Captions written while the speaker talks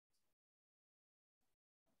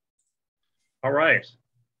All right.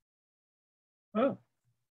 Oh.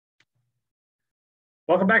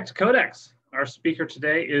 Welcome back to Codex. Our speaker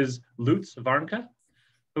today is Lutz Warnke,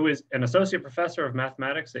 who is an associate professor of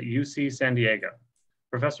mathematics at UC San Diego.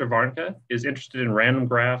 Professor Warnke is interested in random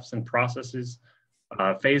graphs and processes,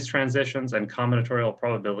 phase transitions, and combinatorial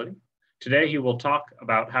probability. Today, he will talk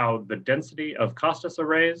about how the density of Costas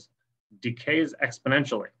arrays decays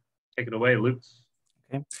exponentially. Take it away, Lutz.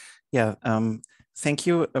 Okay. Yeah. Thank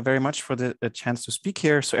you very much for the chance to speak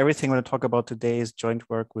here. So everything I'm going to talk about today is joint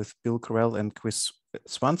work with Bill Correll and Chris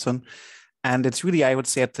Swanson. And it's really, I would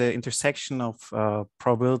say, at the intersection of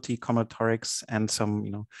probability, combinatorics, and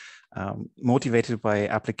some, motivated by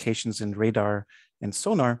applications in radar and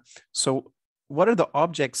sonar. So what are the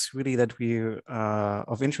objects really that we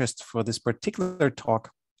of interest for this particular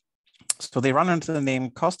talk? So they run under the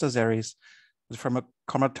name Costas arrays. From a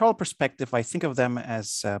combinatorial perspective, I think of them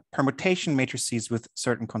as permutation matrices with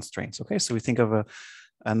certain constraints. Okay, so we think of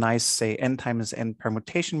a nice, say, n times n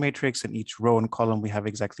permutation matrix. In each row and column, we have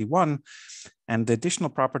exactly one. And the additional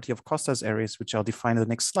property of Costas arrays, which I'll define in the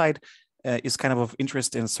next slide, is kind of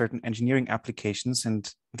interest in certain engineering applications. And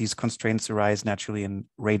these constraints arise naturally in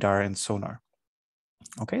radar and sonar.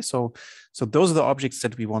 Okay, so those are the objects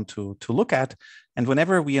that we want to look at. And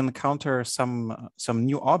whenever we encounter some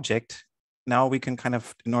new object, now we can kind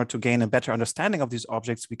of, in order to gain a better understanding of these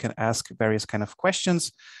objects, we can ask various kind of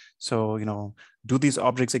questions. So, do these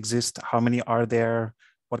objects exist? How many are there?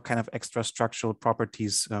 What kind of extra structural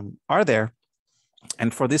properties are there?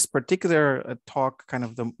 And for this particular talk, kind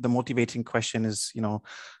of the motivating question is,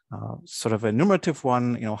 sort of a numerative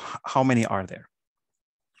one, how many are there?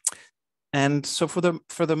 And so for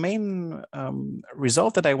the main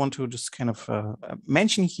result that I want to just kind of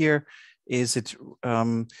mention here is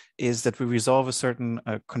that we resolve a certain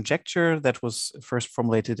conjecture that was first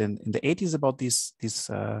formulated in the 80s about these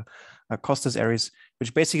Costas arrays,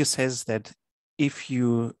 which basically says that if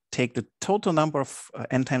you take the total number of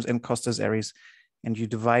n times n Costas arrays and you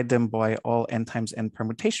divide them by all n times n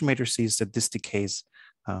permutation matrices, that this decays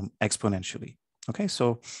exponentially. Okay,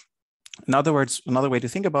 so in other words, another way to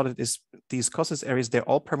think about it is these Costas arrays, they're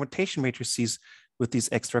all permutation matrices with these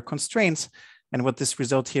extra constraints. And what this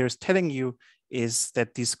result here is telling you is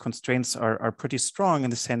that these constraints are pretty strong in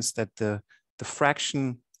the sense that the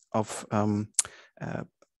fraction of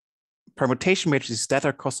permutation matrices that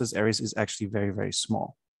are Costas arrays is actually very, very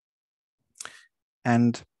small.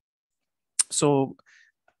 And so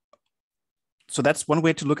that's one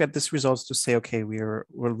way to look at this results, to say, okay, we're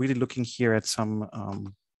really looking here at some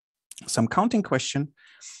counting question.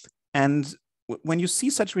 And when you see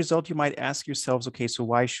such result, you might ask yourselves, okay, so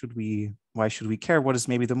why should we care? What is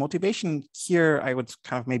maybe the motivation here? I would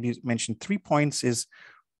kind of maybe mention 3 points.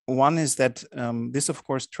 One is that this, of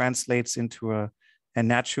course, translates into a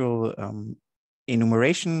natural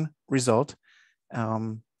enumeration result,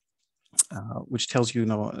 which tells you,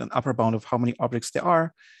 an upper bound of how many objects there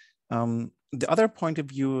are. The other point of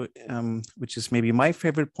view, which is maybe my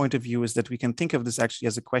favorite point of view, is that we can think of this actually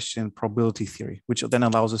as a question in probability theory, which then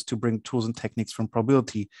allows us to bring tools and techniques from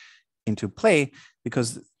probability into play,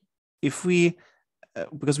 because we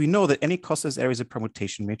know that any Costas array is a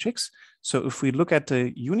permutation matrix. So if we look at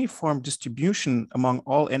the uniform distribution among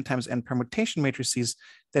all n times n permutation matrices,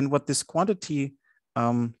 then what this quantity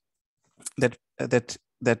that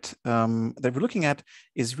we're looking at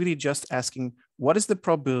is really just asking, what is the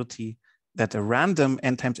probability that a random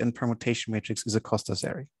n times n permutation matrix is a Costas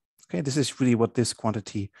array? Okay, this is really what this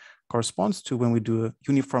quantity corresponds to when we do a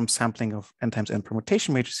uniform sampling of n times n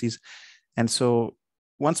permutation matrices. And so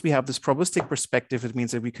once we have this probabilistic perspective, it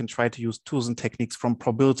means that we can try to use tools and techniques from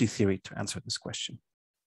probability theory to answer this question.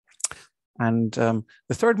 And the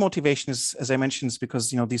third motivation is, as I mentioned, is because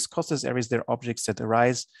these Costas arrays, they're objects that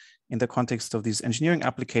arise in the context of these engineering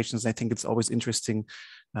applications. I think it's always interesting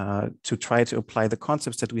to try to apply the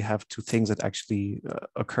concepts that we have to things that actually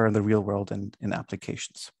occur in the real world and in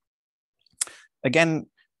applications. Again,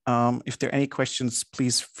 if there are any questions,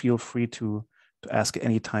 please feel free to ask at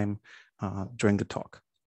any time during the talk.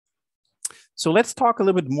 So let's talk a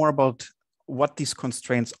little bit more about what these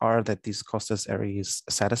constraints are that these Costas arrays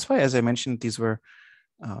satisfy. As I mentioned, these were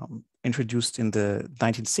introduced in the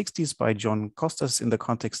 1960s by John Costas in the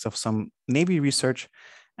context of some Navy research.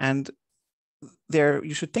 And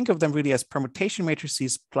you should think of them really as permutation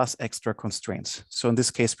matrices plus extra constraints. So in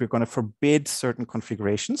this case, we're going to forbid certain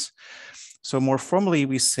configurations. So more formally,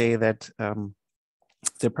 we say that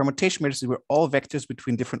the permutation matrices where all vectors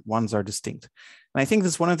between different ones are distinct. And I think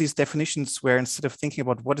this is one of these definitions where instead of thinking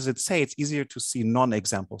about what does it say, it's easier to see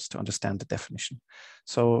non-examples to understand the definition.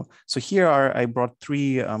 So here I brought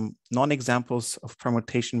three non-examples of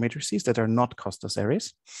permutation matrices that are not Costas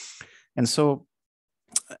arrays. And so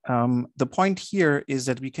the point here is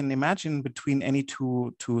that we can imagine between any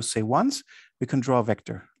two say ones, we can draw a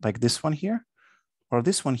vector like this one here or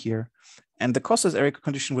this one here. And the Costas array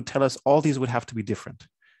condition would tell us all these would have to be different,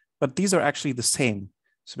 but these are actually the same.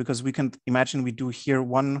 So because we can imagine we do here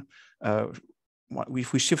one,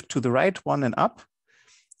 if we shift to the right one and up,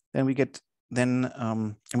 then we get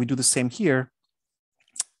and we do the same here,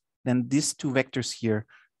 then these two vectors here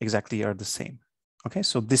exactly are the same. Okay,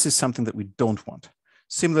 so this is something that we don't want.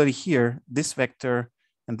 Similarly here, this vector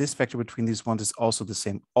and this vector between these ones is also the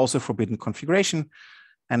same, also forbidden configuration.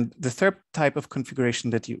 And the third type of configuration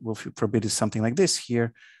that you will forbid is something like this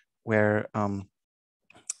here, where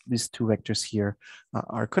these two vectors here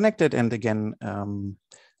are connected. And again,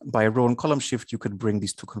 by a row and column shift, you could bring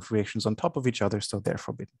these two configurations on top of each other, so they're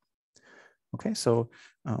forbidden. Okay, so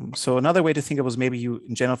another way to think of it was maybe you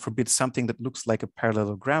in general forbid something that looks like a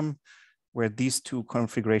parallelogram, where these two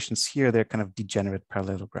configurations here, they're kind of degenerate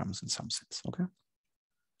parallelograms in some sense, okay?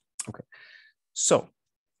 Okay, so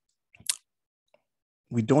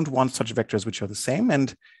we don't want such vectors which are the same.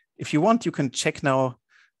 And if you want, you can check now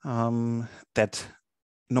that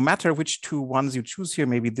no matter which two ones you choose here,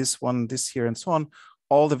 maybe this one, this here, and so on,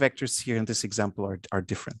 all the vectors here in this example are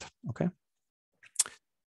different, okay?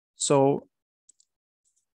 So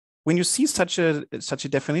when you see such a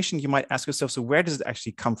definition, you might ask yourself, so where does it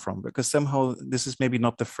actually come from? Because somehow this is maybe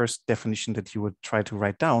not the first definition that you would try to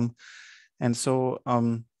write down. And so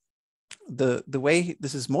the way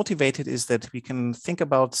this is motivated is that we can think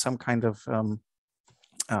about some kind of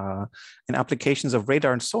in applications of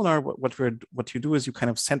radar and sonar. What you do is you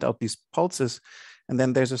kind of send out these pulses, and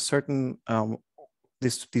then there's a certain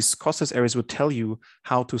these Costas arrays will tell you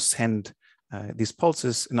how to send these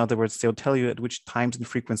pulses. In other words, they'll tell you at which times and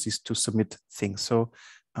frequencies to submit things. So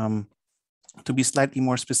to be slightly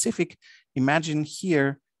more specific, imagine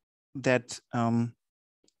here that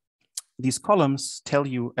these columns tell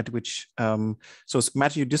you at which, so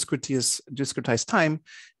imagine you discretize time,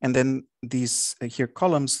 and then these here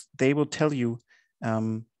columns, they will tell you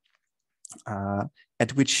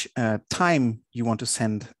at which time you want to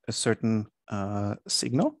send a certain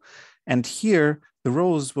signal. And here, the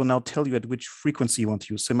rows will now tell you at which frequency you want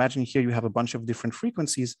to use. So imagine here you have a bunch of different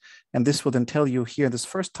frequencies, and this will then tell you here in this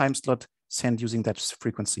first time slot, send using that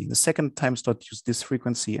frequency. The second time slot, use this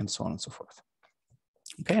frequency, and so on and so forth.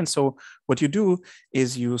 Okay, and so what you do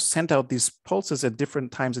is you send out these pulses at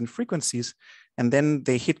different times and frequencies, and then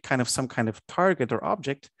they hit kind of some kind of target or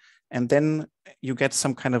object, and then you get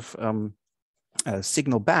some kind of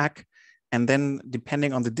signal back. And then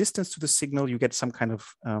depending on the distance to the signal, you get some kind of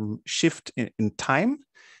shift in time.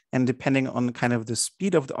 And depending on kind of the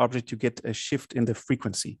speed of the object, you get a shift in the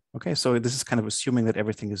frequency. Okay, so this is kind of assuming that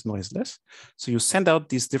everything is noiseless. So you send out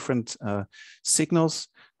these different signals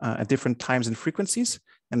at different times and frequencies,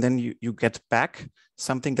 and then you get back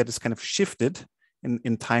something that is kind of shifted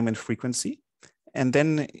in time and frequency. And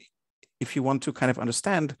then if you want to kind of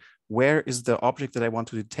understand where is the object that I want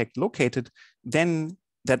to detect located, then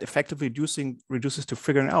that effectively reduces to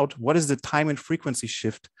figuring out what is the time and frequency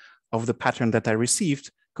shift of the pattern that I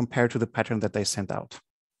received compared to the pattern that I sent out.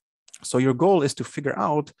 So your goal is to figure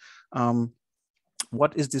out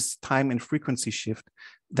what is this time and frequency shift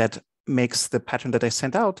that makes the pattern that I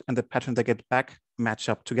sent out and the pattern that I get back match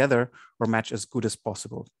up together or match as good as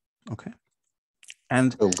possible. Okay.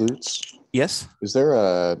 And Lutz, yes, is there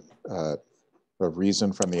a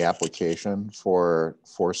reason from the application for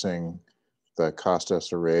forcing the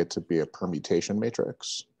Costas array to be a permutation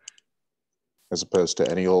matrix as opposed to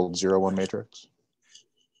any old 0-1 matrix?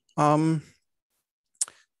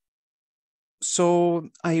 So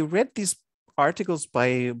I read these articles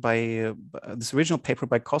by this original paper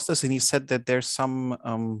by Costas, and he said that there's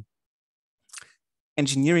some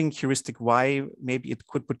engineering heuristic why maybe it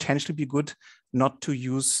could potentially be good not to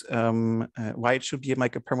use, why it should be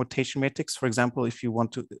like a permutation matrix. For example, if you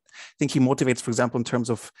want to, I think he motivates, for example, in terms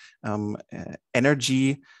of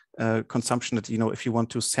energy consumption, that, you know, if you want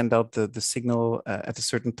to send out the signal at a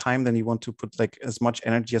certain time, then you want to put like as much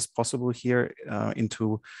energy as possible here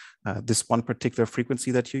into this one particular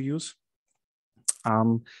frequency that you use.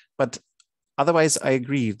 But otherwise, I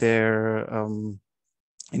agree. There,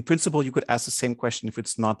 in principle, you could ask the same question if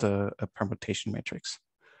it's not a permutation matrix.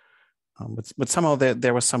 But somehow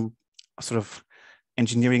there was some sort of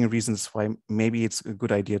engineering reasons why maybe it's a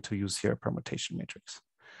good idea to use here a permutation matrix.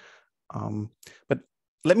 But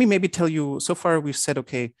let me maybe tell you, so far we've said,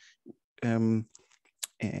 okay,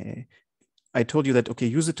 I told you that, okay,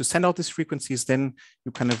 use it to send out these frequencies, then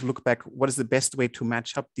you kind of look back, what is the best way to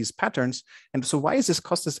match up these patterns? And so why is this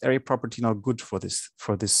Costas array property now good for this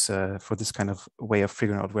kind of way of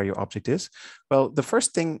figuring out where your object is? Well, the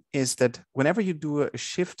first thing is that whenever you do a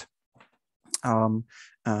shift of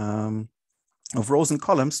rows and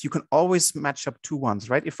columns, you can always match up two ones,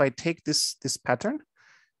 right? If I take this pattern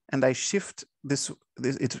and I shift it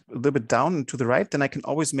a little bit down and to the right, then I can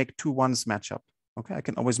always make two ones match up. Okay, I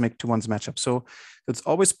can always make two ones match up. So it's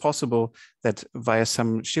always possible that via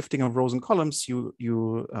some shifting of rows and columns, you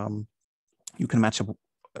can match up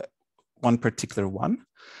one particular one.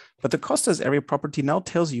 But the Costas array property now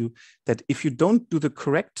tells you that if you don't do the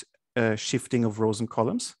correct shifting of rows and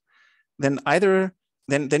columns, then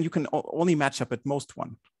then you can only match up at most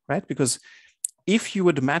one, right? Because if you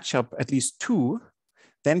would match up at least two,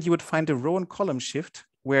 then you would find a row and column shift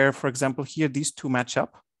where, for example, here these two match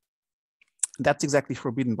up. That's exactly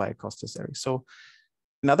forbidden by a Costas array. So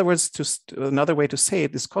in other words, another way to say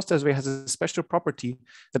it, this Costas array has a special property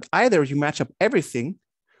that either you match up everything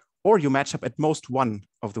or you match up at most one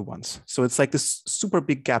of the ones. So it's like this super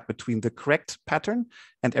big gap between the correct pattern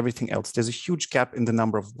and everything else. There's a huge gap in the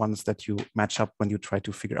number of ones that you match up when you try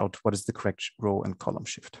to figure out what is the correct row and column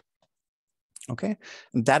shift. Okay,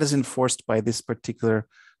 and that is enforced by this particular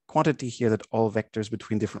quantity here that all vectors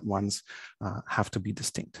between different ones have to be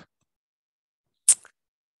distinct.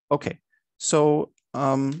 Okay, so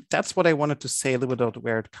that's what I wanted to say a little bit about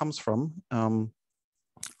where it comes from.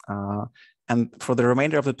 And for the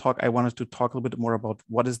remainder of the talk, I wanted to talk a little bit more about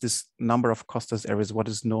what is this number of Costas arrays, what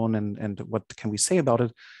is known, and what can we say about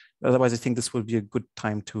it. Otherwise, I think this will be a good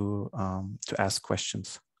time to ask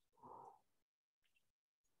questions.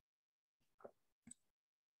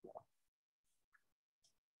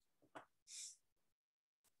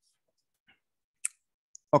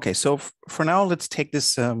 Okay, so for now, let's take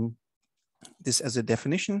this this as a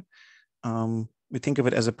definition. We think of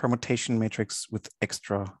it as a permutation matrix with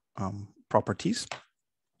extra properties.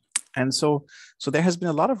 And so there has been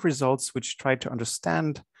a lot of results which try to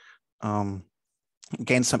understand,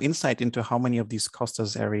 gain some insight into how many of these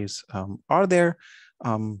Costas arrays are there.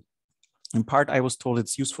 In part, I was told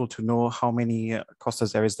it's useful to know how many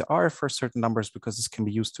Costas arrays there are for certain numbers, because this can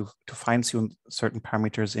be used to fine-tune certain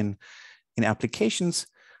parameters in applications.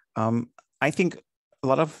 I think a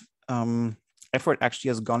lot of effort actually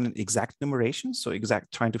has gone in exact numeration, so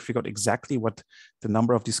trying to figure out exactly what the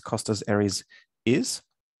number of these Costas arrays is.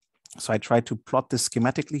 So I tried to plot this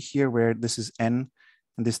schematically here, where this is n,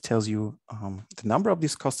 and this tells you the number of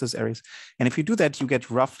these Costas arrays. And if you do that, you get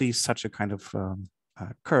roughly such a kind of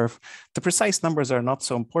curve. The precise numbers are not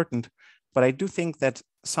so important, but I do think that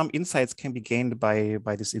some insights can be gained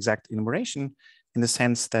by this exact enumeration, in the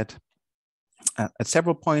sense that at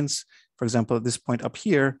several points, for example, at this point up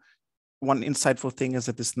here, one insightful thing is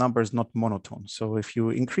that this number is not monotone. So if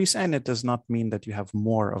you increase n, it does not mean that you have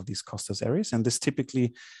more of these Costas arrays. And this typically,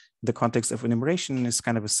 in the context of enumeration, is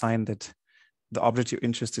kind of a sign that the object you're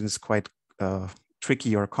interested in is quite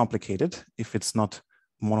tricky or complicated if it's not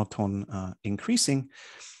monotone increasing.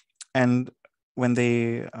 And when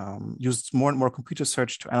they used more and more computer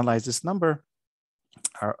search to analyze this number,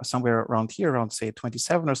 somewhere around here, around say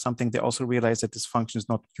 27 or something, they also realized that this function is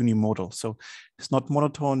not unimodal. So it's not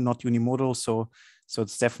monotone, not unimodal. So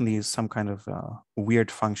it's definitely some kind of weird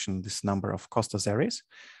function, this number of Costas arrays.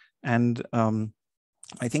 And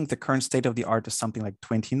I think the current state of the art is something like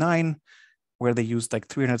 29, where they used like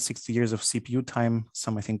 360 years of CPU time,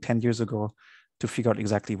 I think 10 years ago, to figure out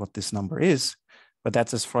exactly what this number is. But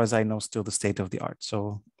that's, as far as I know, still the state of the art.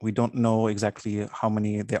 So we don't know exactly how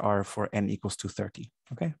many there are for n equals to 30,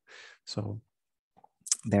 okay? So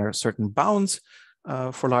there are certain bounds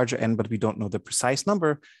for larger n, but we don't know the precise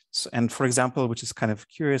number. So, and for example, which is kind of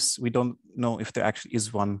curious, we don't know if there actually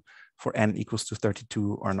is one for n equals to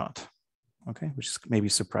 32 or not, okay? Which is maybe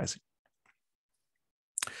surprising.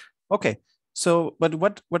 Okay. So, but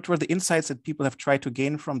what were the insights that people have tried to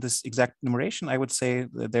gain from this exact enumeration? I would say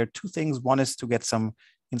that there are two things. One is to get some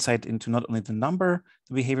insight into not only the number,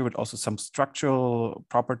 the behavior, but also some structural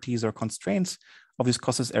properties or constraints of these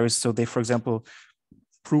Costas arrays. So they, for example,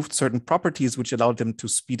 proved certain properties which allowed them to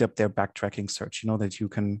speed up their backtracking search. You know, that you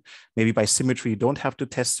can, maybe by symmetry, you don't have to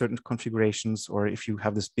test certain configurations, or if you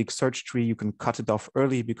have this big search tree, you can cut it off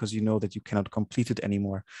early because you know that you cannot complete it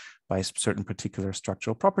anymore by certain particular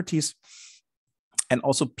structural properties. And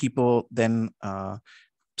also people then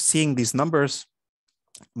seeing these numbers,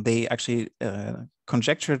 they actually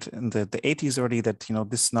conjectured in the 80s already that, you know,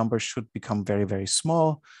 this number should become very, very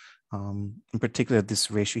small. In particular, this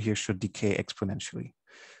ratio here should decay exponentially.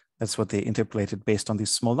 that's what they interpolated based on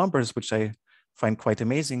these small numbers, which I find quite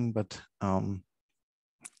amazing, but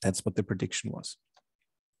that's what the prediction was.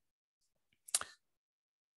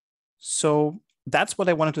 So that's what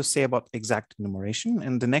I wanted to say about exact enumeration.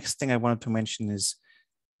 And the next thing I wanted to mention is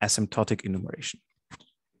asymptotic enumeration.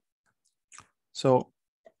 So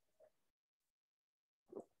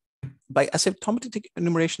by asymptotic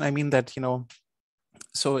enumeration, I mean that,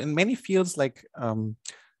 so in many fields like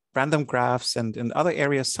random graphs and in other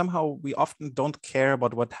areas, somehow we often don't care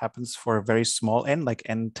about what happens for a very small n, like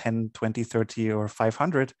n 10, 20, 30, or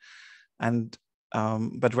 500. And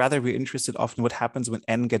but rather we're interested often what happens when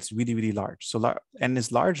n gets really, really large. So n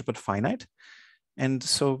is large but finite. And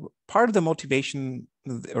so part of the motivation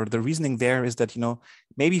or the reasoning there is that,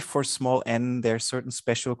 maybe for small n, there are certain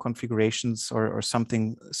special configurations or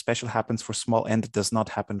something special happens for small n that does not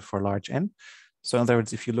happen for large n. So in other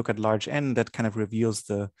words, if you look at large n, that kind of reveals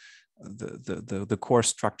the core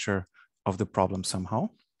structure of the problem somehow.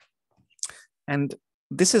 And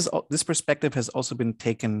this perspective has also been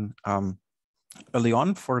taken early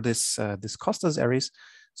on for this Costas arrays.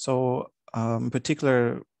 So in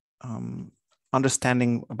particular,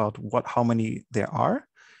 understanding about how many there are.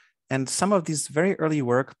 And some of these very early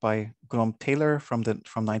work by Taylor from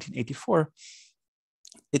 1984,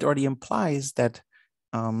 it already implies that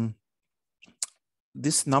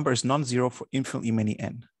this number is non-zero for infinitely many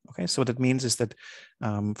n. Okay, so what that means is that,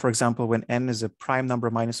 for example, when n is a prime number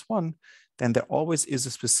 -1, then there always is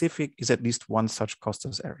at least one such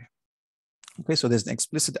Costas array. Okay, so there's an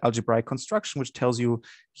explicit algebraic construction which tells you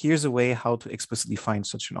here's a way how to explicitly find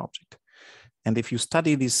such an object. And if you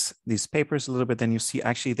study these papers a little bit, then you see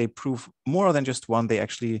actually they prove more than just one. They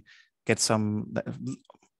actually get some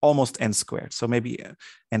almost n squared. So maybe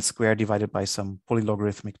n squared divided by some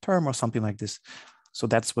polylogarithmic term or something like this. So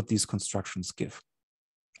that's what these constructions give.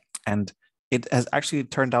 And it has actually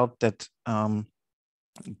turned out that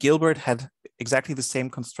Gilbert had exactly the same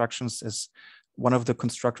constructions as one of the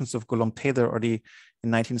constructions of Taylor already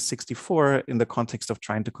in 1964 in the context of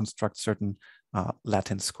trying to construct certain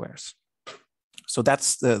Latin squares. So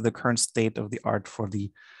that's the current state of the art for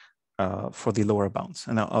the lower bounds.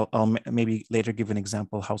 And I'll maybe later give an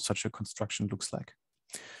example how such a construction looks like.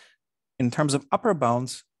 In terms of upper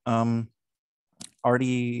bounds,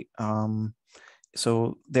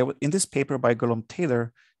 so in this paper by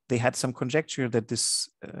Taylor, they had some conjecture that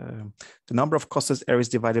the number of Costas arrays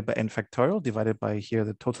divided by n factorial, divided by here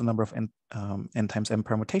the total number of n times m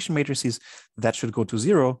permutation matrices, that should go to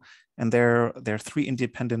 0. And there are 3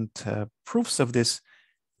 independent proofs of this,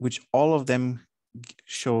 which all of them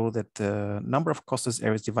show that the number of Costas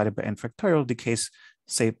arrays divided by n factorial decays,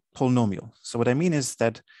 say, polynomial. So what I mean is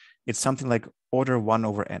that it's something like order 1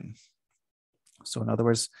 over n. So in other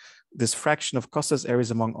words, this fraction of Costas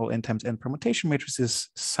arrays among all n times n permutation matrices,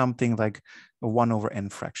 something like a 1 over n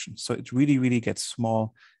fraction. So it really, really gets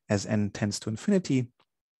small as n tends to infinity.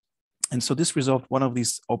 And so this resolved one of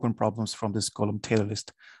these open problems from this Taylor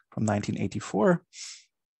list from 1984.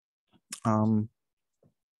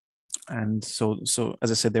 And so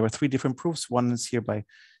as I said, there were 3 different proofs. One is here by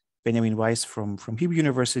Benjamin Weiss from Hebrew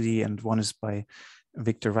University, and one is by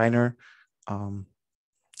Victor Reiner,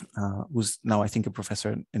 who's now, I think, a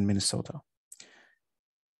professor in Minnesota.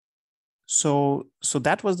 So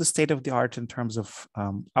that was the state of the art in terms of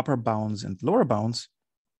upper bounds and lower bounds.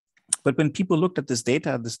 But when people looked at this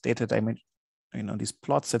data that I made, these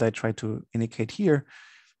plots that I tried to indicate here,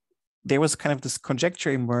 there was kind of this conjecture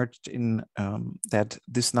emerged in that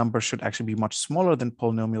this number should actually be much smaller than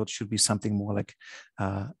polynomial. It should be something more like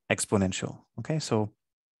exponential. Okay, so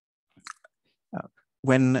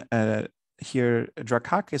when here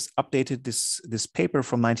Drakakis updated this paper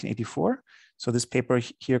from 1984. So this paper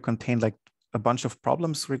here contained like a bunch of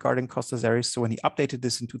problems regarding Costas arrays. So when he updated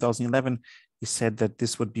this in 2011, he said that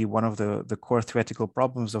this would be one of the core theoretical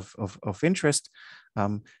problems of interest.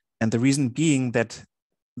 And the reason being that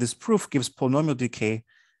this proof gives polynomial decay,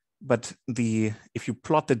 but if you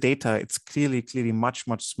plot the data, it's clearly much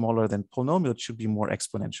smaller than polynomial. It should be more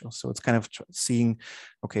exponential. So it's kind of seeing,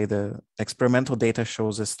 okay, the experimental data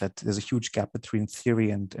shows us that there's a huge gap between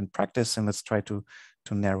theory and practice, and let's try to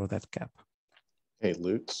narrow that gap. Hey,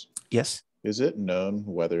 Lutz. Yes. Is it known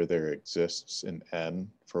whether there exists an n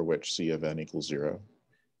for which C of n equals 0?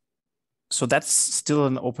 So that's still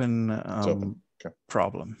an open, Okay.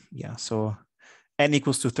 problem. Yeah. So n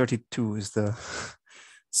equals to 32 is the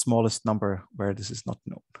smallest number where this is not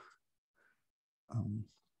known.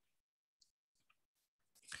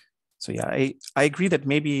 So yeah, I agree that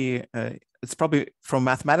maybe it's probably from a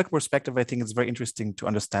mathematical perspective, I think it's very interesting to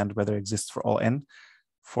understand whether it exists for all n.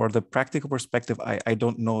 for the practical perspective, I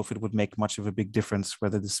don't know if it would make much of a big difference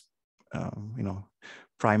whether this,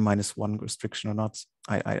 prime -1 restriction or not.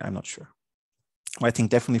 I'm not sure. I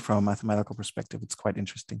think definitely from a mathematical perspective, it's quite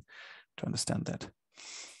interesting to understand that.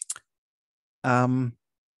 And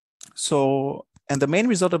the main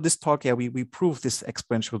result of this talk, we proved this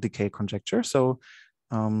exponential decay conjecture. So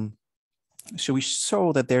we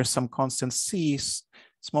show that there's some constant c's,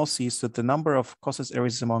 small c, so that the number of Costas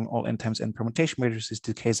areas among all n times n permutation matrices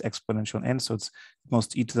decays exponential n. So it's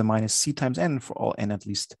most e to the minus c times n for all n at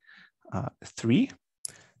least 3.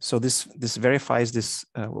 So this verifies this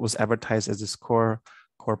what was advertised as this core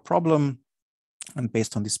problem, and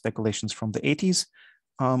based on these speculations from the 80s.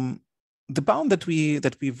 The bound that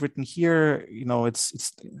we've written here,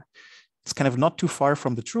 it's kind of not too far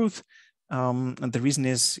from the truth, and the reason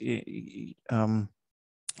is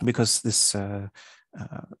because this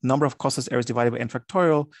number of Costas areas divided by n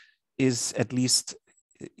factorial is at least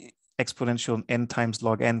exponential n times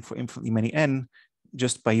log n for infinitely many n,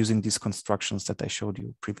 just by using these constructions that I showed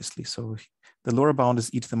you previously. So the lower bound is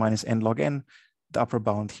e to the minus n log n. The upper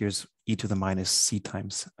bound here is e to the minus c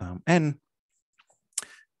times n.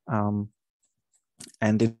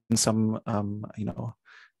 And in some,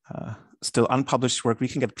 still unpublished work, we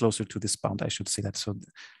can get closer to this bound, I should say that. So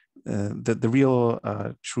the real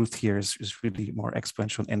truth here is really more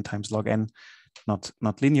exponential n times log n,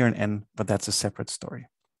 not linear in n, but that's a separate story.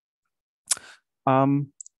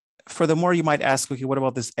 Furthermore, you might ask, okay, what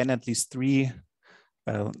about this n at least 3?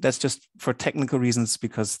 Well, that's just for technical reasons,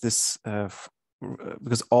 because this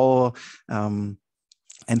because all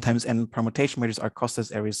n times n permutation matrices are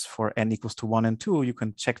Costas areas for n equals to 1 and 2. You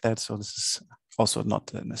can check that. So this is also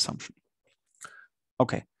not an assumption.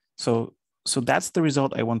 Okay, so that's the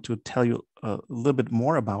result I want to tell you a little bit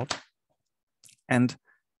more about. And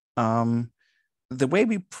the way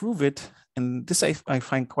we prove it, and this I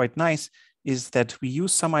find quite nice, is that we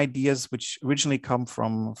use some ideas which originally come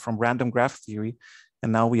from random graph theory,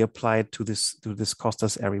 and now we apply it to this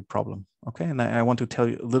Costas area problem. Okay, and I want to tell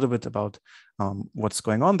you a little bit about what's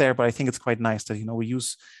going on there, but I think it's quite nice that we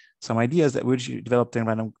use some ideas that we developed in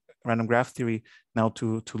random graph theory now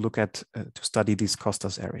to look at to study these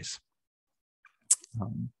Costas areas.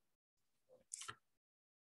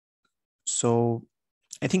 So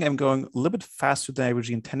I think I'm going a little bit faster than I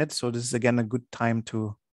originally intended. So this is again a good time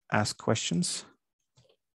to ask questions.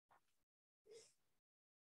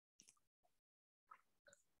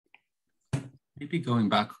 Maybe going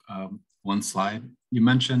back one slide, you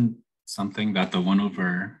mentioned something that the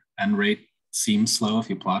 1/n rate seems slow if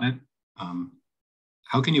you plot it.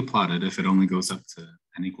 How can you plot it if it only goes up to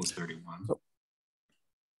n equals 31? So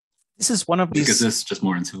this is one of these. Because this is just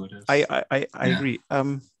more intuitive. I agree.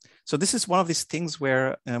 So this is one of these things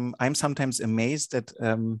where I'm sometimes amazed at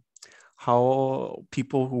how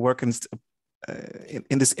people who work in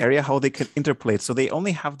this area, how they can interpolate. So they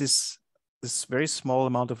only have this very small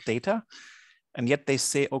amount of data, and yet they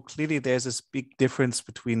say, oh, clearly there's this big difference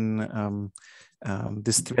between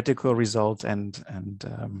this theoretical result and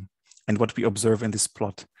what we observe in this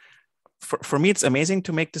plot. For me, it's amazing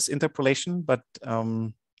to make this interpolation, but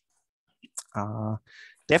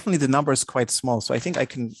definitely the number is quite small. So I think I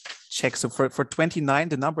can check. So for 29,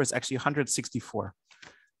 the number is actually 164.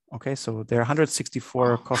 Okay, so there are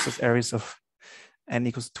 164 Costas areas of n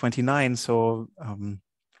equals 29. So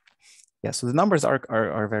yeah, so the numbers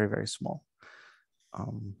are very, very small.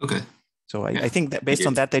 Okay. So I think that based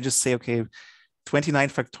on that, they just say, okay, 29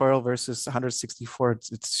 factorial versus 164,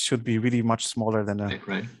 it should be really much smaller than a.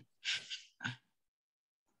 Right.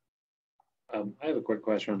 I have a quick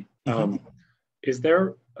question. Mm-hmm. Is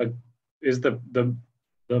the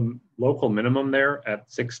local minimum there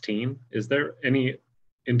at 16? Is there any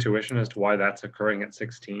intuition as to why that's occurring at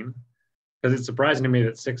 16? Because it's surprising to me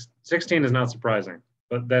that 16 is not surprising,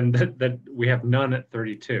 but then that we have none at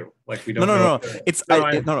 32. Like we don't. No. It's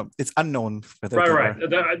it's unknown. Right.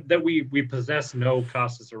 That we possess no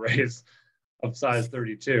Costas arrays of size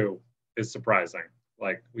 32 is surprising.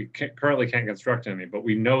 Like we currently can't construct any, but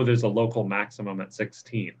we know there's a local maximum at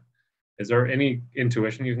 16. Is there any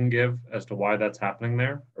intuition you can give as to why that's happening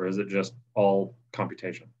there, or is it just all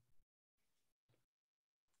computation?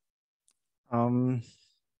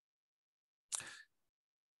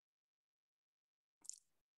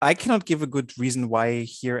 I cannot give a good reason why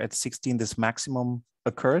here at 16 this maximum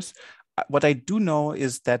occurs. What I do know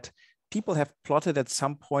is that people have plotted at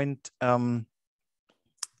some point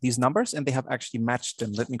these numbers, and they have actually matched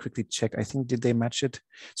them. Let me quickly check. I think, did they match it?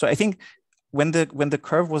 So I think when the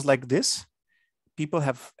curve was like this, people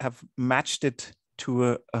have matched it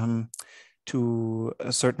to to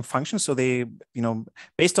a certain function. So they,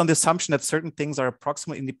 based on the assumption that certain things are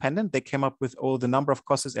approximately independent, they came up with, oh, the number of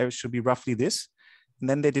Costas errors should be roughly this. And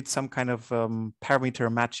then they did some kind of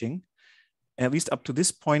parameter matching. At least up to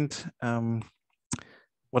this point,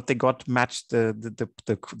 what they got matched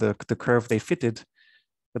the curve they fitted.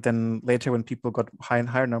 But then later when people got higher and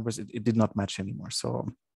higher numbers, it did not match anymore. So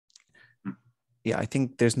yeah, I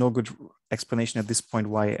think there's no good explanation at this point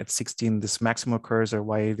why at 16 this maximum occurs, or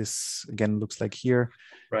why this again looks like here.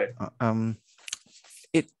 Right.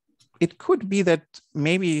 It could be that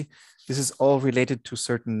maybe this is all related to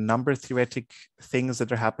certain number theoretic things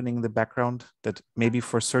that are happening in the background, that maybe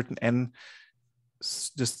for certain n,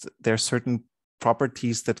 just there are certain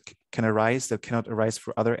properties that can arise that cannot arise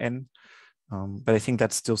for other n. But I think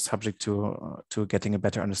that's still subject to getting a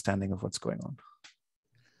better understanding of what's going on.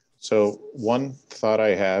 So one thought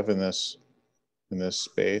I have in this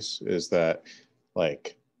space is that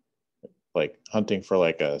like hunting for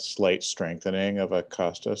like a slight strengthening of a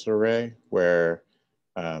Costas array, where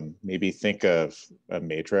maybe think of a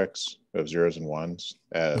matrix of zeros and ones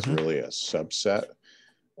as really a subset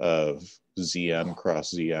of Zn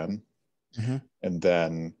cross Zn. And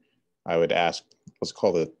then I would ask, let's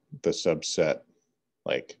call the subset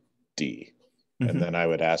like D. And then I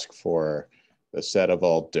would ask for the set of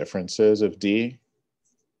all differences of D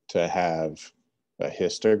to have a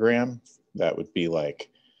histogram that would be like,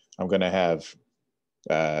 I'm going to have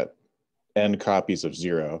n copies of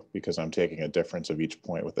 0 because I'm taking a difference of each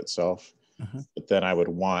point with itself. But then I would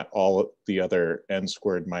want all the other n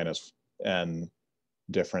squared minus n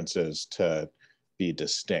differences to be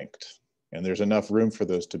distinct. And there's enough room for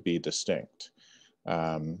those to be distinct.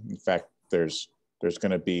 In fact, there's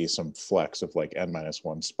going to be some flex of like n minus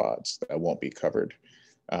 1 spots that won't be covered.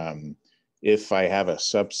 If I have a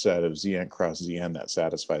subset of Zn cross Zn that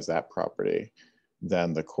satisfies that property,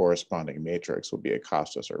 then the corresponding matrix will be a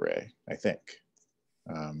Costas array, I think.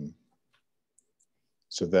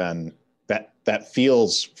 So then that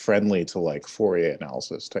feels friendly to like Fourier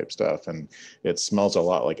analysis type stuff, and it smells a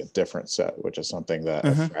lot like a different set, which is something that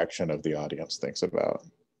a fraction of the audience thinks about.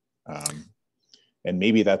 And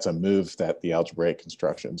maybe that's a move that the algebraic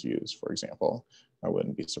constructions use, for example. I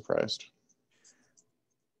wouldn't be surprised.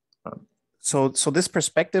 So this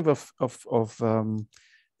perspective of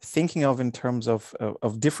thinking of in terms of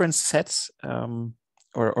different sets,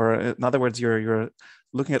 or in other words, you're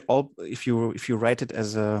looking at all. If you write it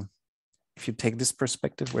as a, if you take this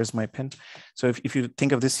perspective, where's my pen? So if you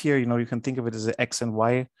think of this here, you can think of it as an x and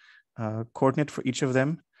y coordinate for each of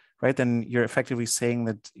them. Right, then you're effectively saying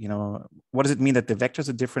that, what does it mean that the vectors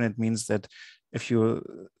are different? It means that if you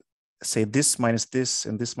say this minus this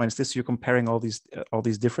and this minus this, you're comparing all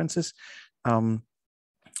these differences.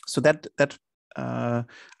 So that I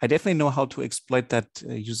definitely know how to exploit that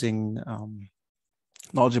using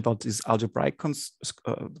knowledge about these algebraic comes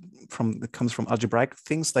from algebraic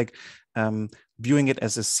things, like viewing it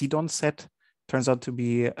as a Sidon set turns out to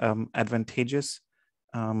be advantageous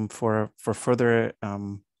for further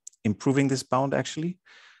improving this bound, actually.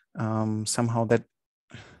 Somehow that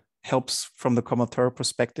helps from the combinatorial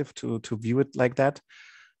perspective to view it like that.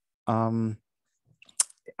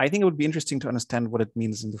 I think it would be interesting to understand what it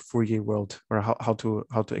means in the Fourier world, or how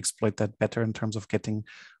to exploit that better in terms of getting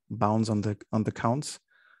bounds on the counts.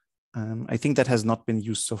 I think that has not been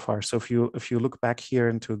used so far. So if you look back here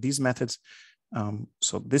into these methods,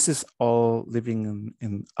 so this is all living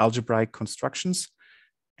in algebraic constructions,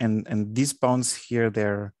 and these bounds here,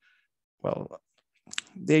 they're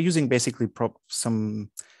using basically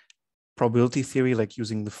some probability theory, like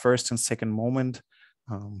using the first and second moment,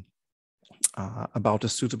 about a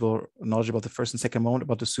suitable knowledge about the first and second moment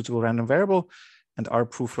about the suitable random variable. And our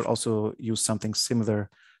proof will also use something similar,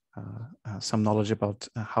 some knowledge about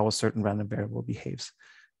how a certain random variable behaves.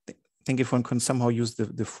 I think if one can somehow use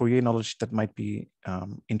the Fourier knowledge, that might be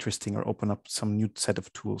interesting, or open up some new set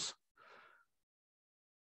of tools.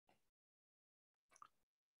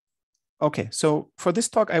 Okay, so for this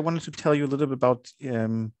talk, I wanted to tell you a little bit about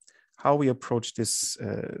how we approach this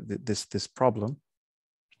this problem.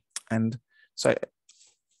 And so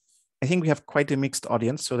I think we have quite a mixed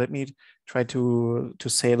audience. So let me try to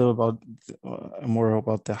say a little about more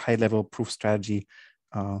about the high level proof strategy,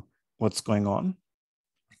 what's going on.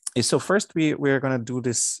 So first we're going to do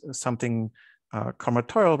this something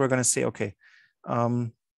combinatorial. We're going to say, okay,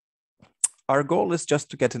 our goal is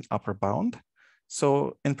just to get an upper bound.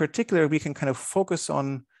 So in particular, we can kind of focus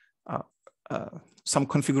on some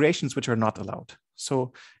configurations which are not allowed.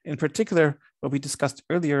 So in particular, what we discussed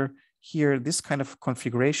earlier here, this kind of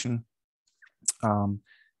configuration,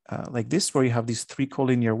 like this, where you have these 3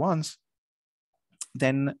 collinear ones,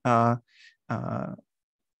 then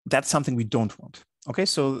that's something we don't want. Okay,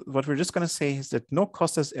 so what we're just going to say is that no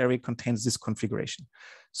Costas array contains this configuration.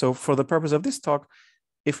 So for the purpose of this talk,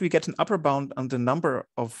 if we get an upper bound on the number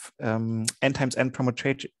of n times n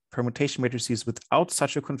permutation matrices without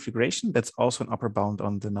such a configuration, that's also an upper bound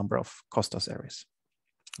on the number of Costas arrays.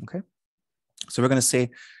 Okay, so we're going to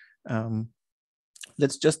say,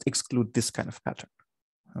 let's just exclude this kind of pattern.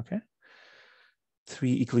 Okay,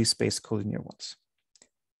 3 equally spaced collinear ones.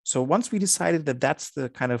 So once we decided that that's the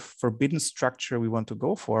kind of forbidden structure we want to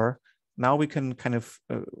go for, now we can kind of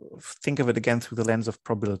think of it again through the lens of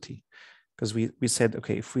probability. Because we said,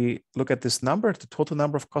 okay, if we look at this number, the total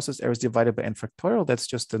number of Costas arrays divided by n factorial, that's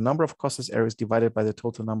just the number of Costas arrays divided by the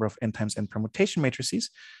total number of n times n permutation matrices.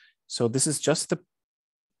 So this is just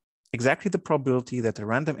exactly the probability that the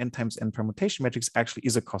random n times n permutation matrix actually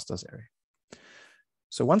is a Costas array.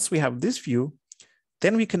 So once we have this view,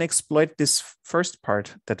 then we can exploit this first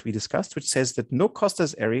part that we discussed, which says that no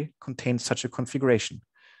Costas array contains such a configuration.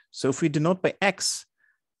 So if we denote by x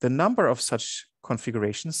the number of such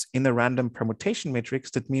configurations in a random permutation matrix,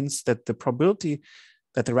 that means that the probability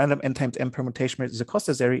that the random n times n permutation matrix is a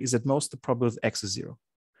Costas array is at most the probability x is 0.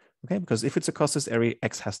 Okay, because if it's a Costas array,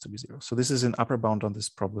 x has to be 0. So this is an upper bound on this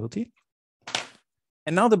probability.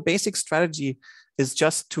 And now the basic strategy is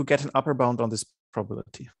just to get an upper bound on this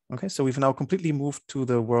probability. Okay, so we've now completely moved to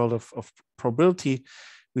the world of probability.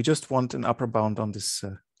 We just want an upper bound on this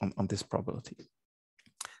probability.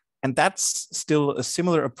 And that's still a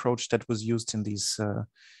similar approach that was used in these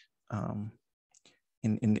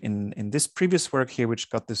in this previous work here,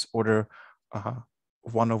 which got this order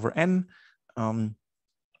 1 over n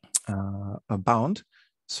bound.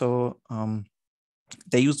 So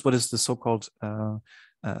they used what is the so-called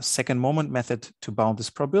second moment method to bound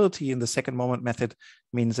this probability. And the second moment method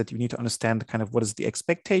means that you need to understand kind of what is the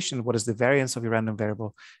expectation, what is the variance of your random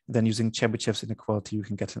variable. And then using Chebyshev's inequality, you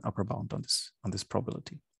can get an upper bound on this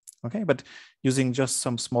probability. Okay, but using just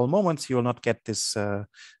some small moments, you will not get this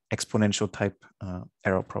exponential type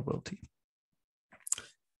error probability.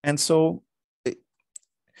 And so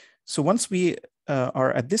once we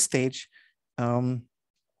are at this stage,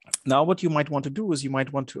 now what you might want to do is you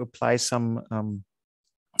might want to apply some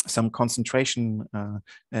concentration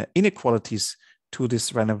inequalities to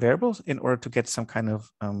this random variable in order to get some kind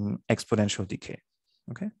of exponential decay.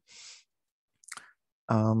 Okay.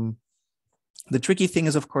 The tricky thing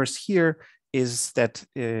is, of course, here is that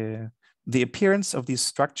the appearance of these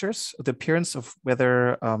structures, the appearance of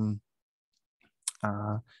whether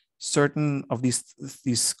certain of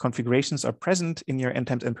these configurations are present in your n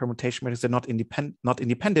times n permutation matrix, they're not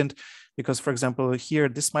independent, because, for example, here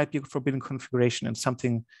this might be a forbidden configuration, and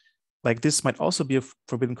something like this might also be a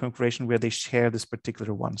forbidden configuration where they share this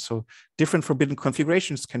particular one. So different forbidden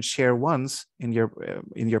configurations can share ones in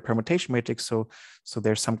your permutation matrix. So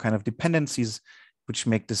there's some kind of dependencies which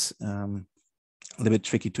make this a little bit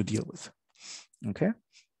tricky to deal with. Okay.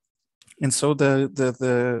 And so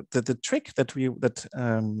the trick that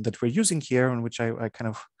we're using here, and which I kind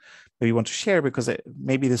of maybe want to share, because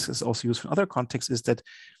maybe this is also used in other contexts, is that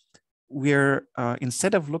we're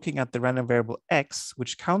instead of looking at the random variable x,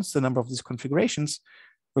 which counts the number of these configurations,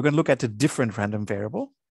 we're going to look at a different random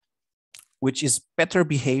variable, which is better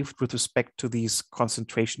behaved with respect to these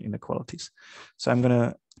concentration inequalities. So I'm going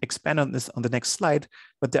to expand on this on the next slide,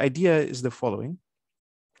 but the idea is the following.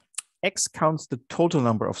 X counts the total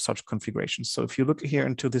number of such configurations. So if you look here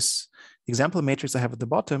into this example matrix I have at the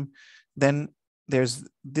bottom, then there's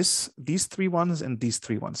these 3 ones and these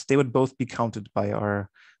 3 ones. They would both be counted by our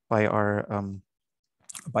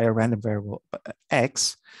random variable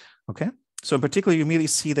x. Okay. So in particular, you immediately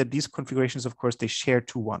see that these configurations, of course, they share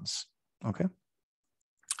 2 ones. Okay.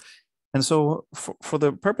 And so for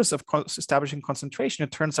the purpose of establishing concentration,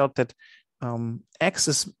 it turns out that x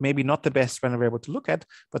is maybe not the best random variable to look at,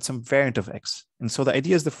 but some variant of x. And so the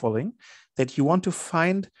idea is the following, that you want to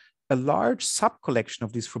find a large subcollection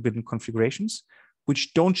of these forbidden configurations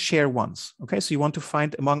which don't share ones. Okay, so you want to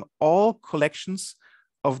find among all collections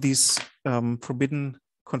of these forbidden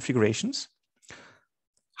configurations,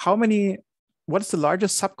 what is the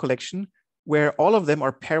largest subcollection where all of them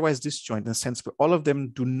are pairwise disjoint, in the sense where all of them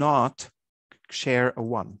do not share a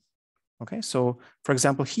 1. Okay, so for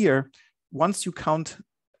example here, once you count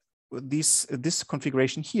this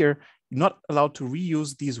configuration here, you're not allowed to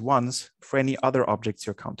reuse these ones for any other objects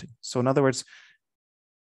you're counting. So in other words,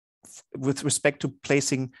 with respect to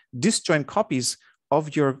placing disjoint copies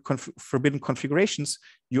of your forbidden configurations,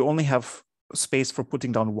 you only have space for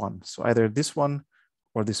putting down 1. So either this one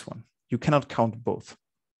or this one. You cannot count both.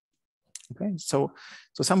 Okay, so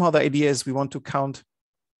somehow the idea is we want to count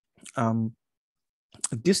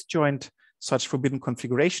disjoint such forbidden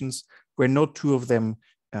configurations where no two of them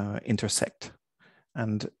intersect.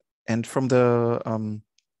 And from the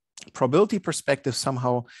probability perspective,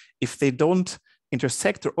 somehow, if they don't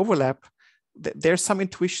intersect or overlap, there's some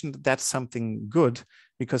intuition that that's something good,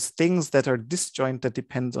 because things that are disjoint, that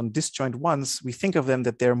depend on disjoint ones, we think of them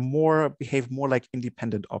that they're behave more like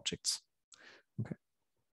independent objects. Okay.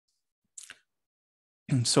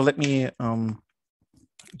 So let me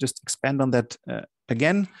just expand on that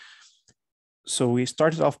again. So we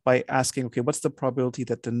started off by asking, okay, what's the probability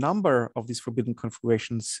that the number of these forbidden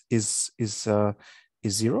configurations is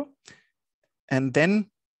 0? And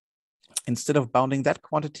then instead of bounding that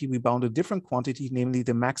quantity, we bound a different quantity, namely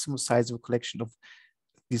the maximum size of a collection of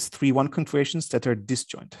these 3 1 configurations that are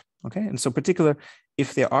disjoint. Okay, and so particular,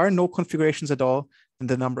 if there are no configurations at all, then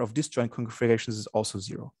the number of disjoint configurations is also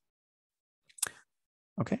 0.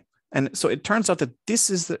 Okay, and so it turns out that this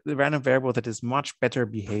is the random variable that is much better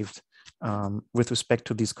behaved with respect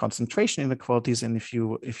to these concentration inequalities. And if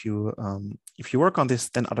you work on this,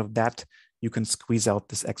 then out of that you can squeeze out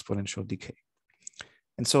this exponential decay.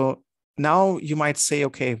 And so now you might say,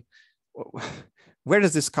 okay, where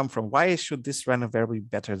does this come from? Why should this random variable be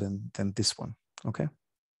better than this one? Okay,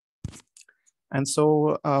 and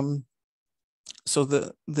so so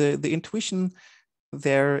the intuition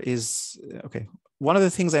there is okay. One of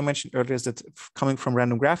the things I mentioned earlier is that coming from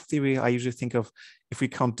random graph theory, I usually think of, if we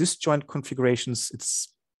count disjoint configurations,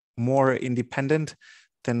 it's more independent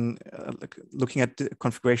than like looking at the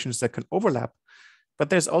configurations that can overlap.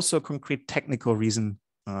 But there's also a concrete technical reason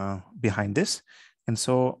behind this. And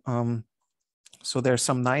so, so there's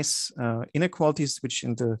some nice inequalities, which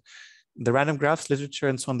in the random graphs literature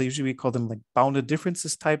and so on, they usually call them like bounded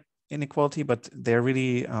differences type inequality, but they're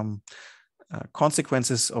really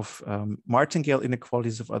consequences of martingale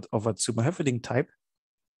inequalities of a Zuma-Höfeding type.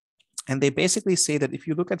 And they basically say that if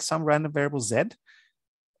you look at some random variable z,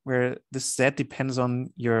 where this z depends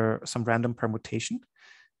on some random permutation,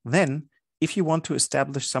 then if you want to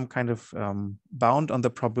establish some kind of bound on the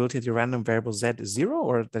probability that your random variable z is 0,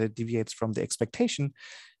 or that it deviates from the expectation,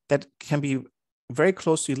 that can be very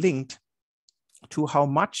closely linked to how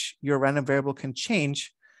much your random variable can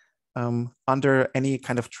change under any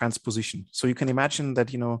kind of transposition. So you can imagine that,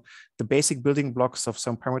 the basic building blocks of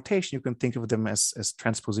some permutation, you can think of them as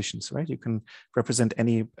transpositions, right? You can represent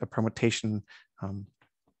any permutation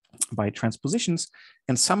by transpositions,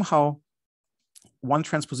 and somehow one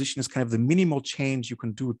transposition is kind of the minimal change you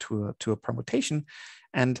can do to a permutation.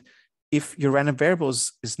 And if your random variable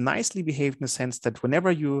is nicely behaved in the sense that whenever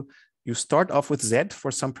you start off with z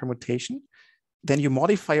for some permutation, then you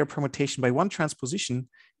modify your permutation by one transposition.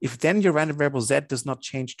 If then your random variable z does not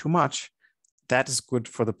change too much, that is good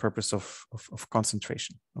for the purpose of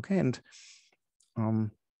concentration. Okay, and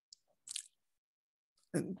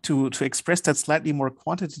to express that slightly more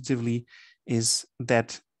quantitatively is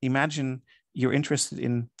that, imagine you're interested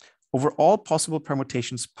in, over all possible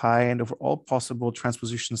permutations pi and over all possible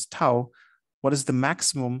transpositions tau, what is the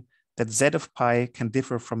maximum that z of pi can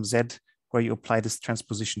differ from z where you apply this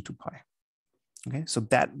transposition to pi? Okay, so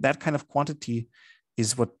that kind of quantity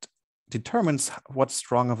is what determines what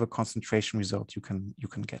strong of a concentration result you can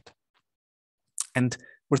get. And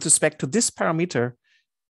with respect to this parameter,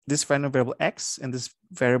 this random variable x and this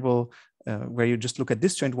variable where you just look at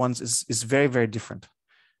disjoint ones is very, very different.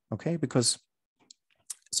 Okay, because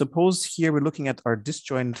suppose here we're looking at our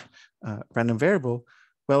disjoint random variable.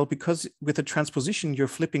 Well, because with a transposition, you're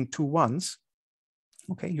flipping 2 1s.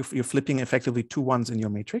 Okay, you're flipping effectively 2 1s in your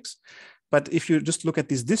matrix. But if you just look at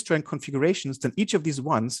these disjoint configurations, then each of these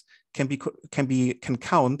ones can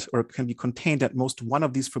count or can be contained at most one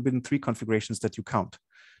of these forbidden 3 configurations that you count.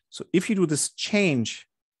 So if you do this change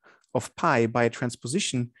of pi by a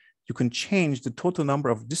transposition, you can change the total number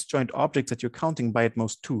of disjoint objects that you're counting by at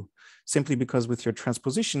most 2, simply because with your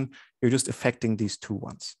transposition, you're just affecting these 2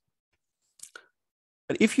 1s.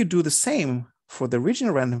 But if you do the same for the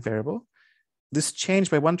original random variable, this change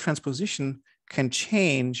by one transposition can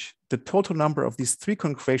change the total number of these 3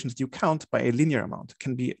 configurations that you count by a linear amount. It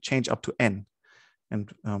can be changed up to n. And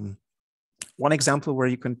one example where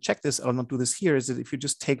you can check this, I'll not do this here, is that if you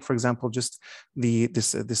just take, for example, just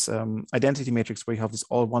this identity matrix where you have this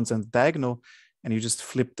all ones and diagonal, and you just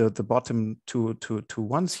flip the bottom two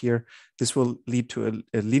ones here, this will lead to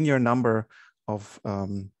a linear number of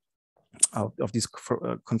these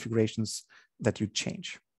configurations that you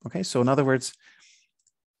change. Okay, so in other words,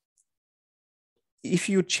 if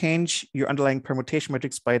you change your underlying permutation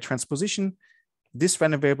matrix by a transposition, this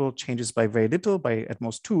random variable changes by very little, by at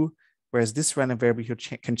most 2, whereas this random variable here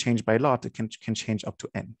can change by a lot. It can change up to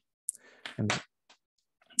n. And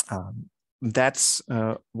that's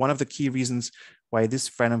one of the key reasons why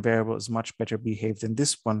this random variable is much better behaved than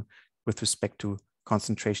this one with respect to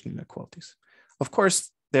concentration inequalities. Of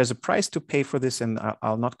course, there's a price to pay for this, and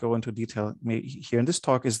I'll not go into detail here in this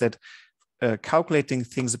talk, is that calculating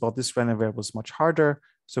things about this random variable is much harder.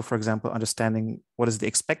 So for example, understanding what is the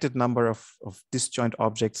expected number of disjoint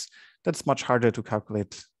objects, that's much harder to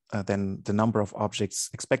calculate than the number of objects,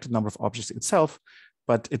 expected number of objects itself.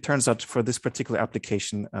 But it turns out for this particular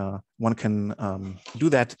application, one can do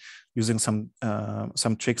that using some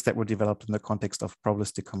tricks that were developed in the context of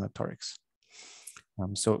probabilistic combinatorics.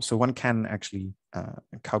 So one can actually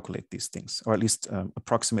calculate these things, or at least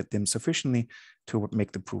approximate them sufficiently to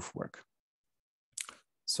make the proof work.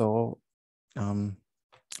 So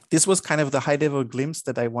this was kind of the high-level glimpse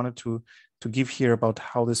that I wanted to give here about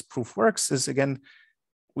how this proof works. Is again,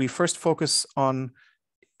 we first focus on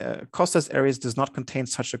Costas areas does not contain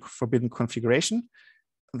such a forbidden configuration.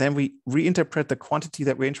 Then we reinterpret the quantity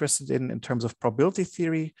that we're interested in terms of probability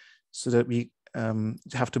theory, so that we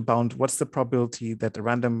have to bound what's the probability that a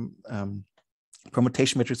random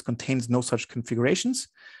permutation matrix contains no such configurations.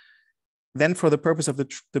 Then for the purpose of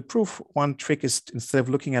the proof, one trick is, instead of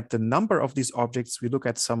looking at the number of these objects, we look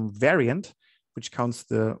at some variant, which counts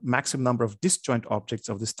the maximum number of disjoint objects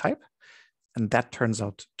of this type. And that turns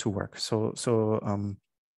out to work. So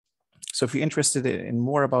if you're interested in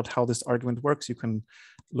more about how this argument works, you can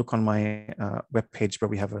look on my webpage where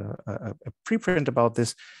we have a preprint about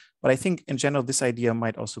this. But I think in general, this idea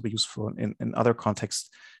might also be useful in other contexts.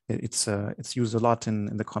 It's used a lot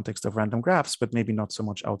in the context of random graphs, but maybe not so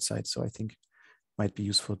much outside. So I think it might be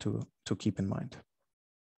useful to keep in mind.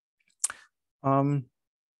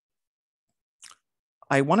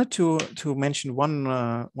 I wanted to mention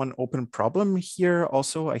one open problem here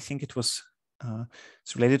also. I think it was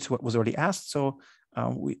it's related to what was already asked. So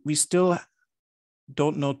we still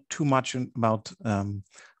don't know too much about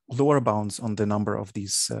lower bounds on the number of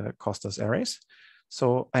these Costas arrays.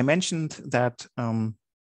 So I mentioned that the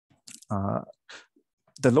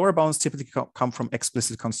lower bounds typically come from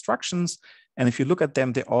explicit constructions. And if you look at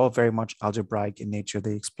them, they're all very much algebraic in nature.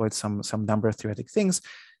 They exploit some number theoretic things.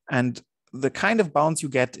 And the kind of bounds you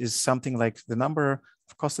get is something like the number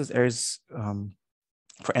of Costas arrays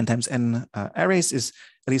for n times n arrays is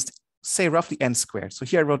at least, say, roughly n squared. So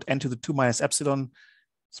here I wrote n to the 2 minus epsilon.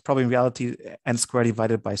 It's probably in reality n squared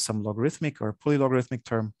divided by some logarithmic or polylogarithmic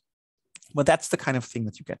term. But that's the kind of thing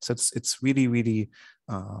that you get. So it's really, really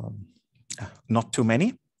not too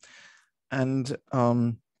many. And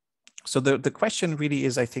so the question really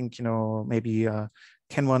is, I think, maybe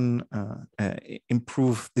can one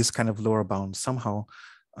improve this kind of lower bound somehow,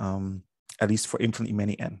 at least for infinitely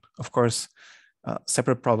many n? Of course,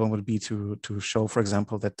 separate problem would be to show, for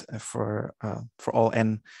example, that for all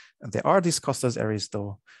n, there are these Costas arrays,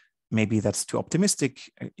 though maybe that's too optimistic.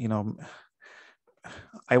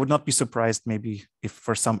 I would not be surprised maybe if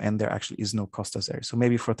for some n there actually is no Costas array. So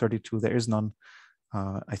maybe for 32 there is none.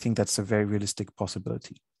 I think that's a very realistic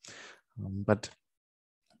possibility. But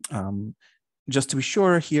just to be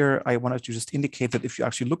sure here, I wanted to just indicate that if you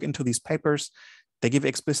actually look into these papers, they give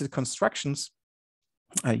explicit constructions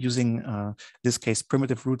using, in this case,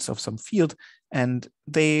 primitive roots of some field, and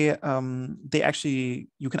you can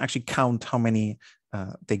actually count how many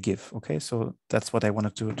they give. Okay, so that's what I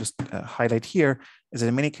wanted to just highlight here. Is that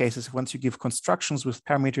in many cases, once you give constructions with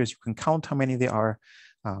parameters, you can count how many there are,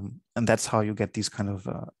 and that's how you get these kind of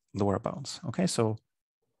lower bounds. Okay, so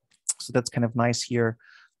that's kind of nice here.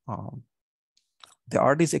 There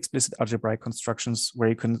are these explicit algebraic constructions where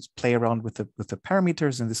you can play around with the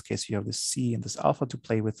parameters. In this case, you have this C and this alpha to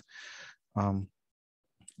play with.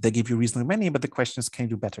 They give you reasonably many, but the question is, can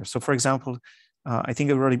you do better? So for example, I think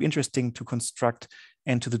it would really be interesting to construct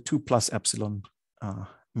n to the 2 plus epsilon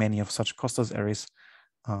many of such Costas arrays.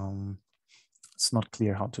 It's not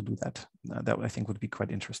clear how to do that. That I think would be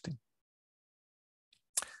quite interesting.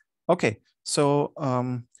 Okay, so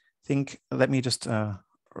let me just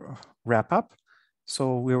wrap up.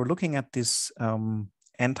 So we were looking at this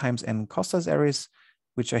n times n Costas arrays,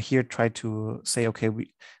 which I here try to say, okay,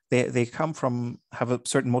 they have a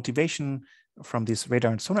certain motivation from these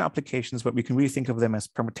radar and sonar applications, but we can really think of them as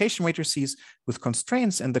permutation matrices with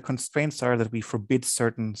constraints, and the constraints are that we forbid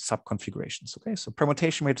certain subconfigurations. Okay, so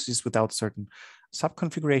permutation matrices without certain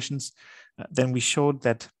subconfigurations. Then we showed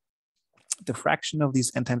that the fraction of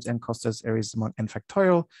these n times n Costas arrays among n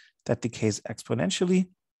factorial that decays exponentially.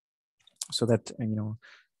 So that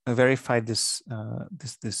verified this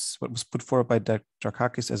what was put forward by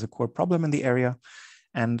Decays as a core problem in the area.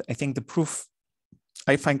 And I think the proof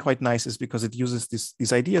I find quite nice is because it uses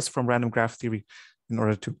these ideas from random graph theory in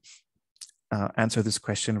order to answer this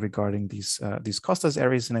question regarding these Costas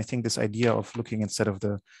arrays. And I think this idea of looking instead of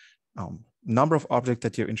the number of objects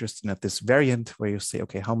that you're interested in at this variant, where you say,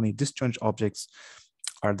 okay, how many disjoint objects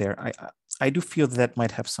are there? I do feel that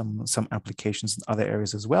might have some applications in other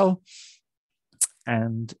areas as well.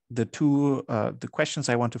 And the questions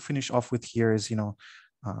I want to finish off with here is,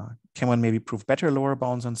 can one maybe prove better lower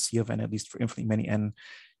bounds on C of n, at least for infinitely many n?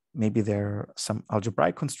 Maybe there are some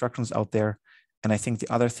algebraic constructions out there. And I think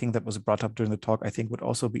the other thing that was brought up during the talk, I think would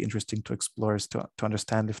also be interesting to explore, is to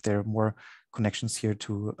understand if there are more connections here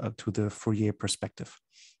to the Fourier perspective.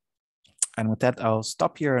 And with that, I'll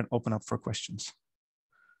stop here and open up for questions.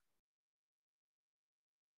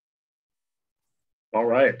 All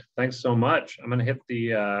right, thanks so much. I'm gonna hit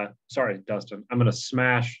the, sorry, Dustin, I'm gonna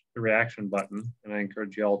smash the reaction button, and I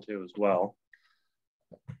encourage you all to as well.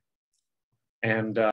 And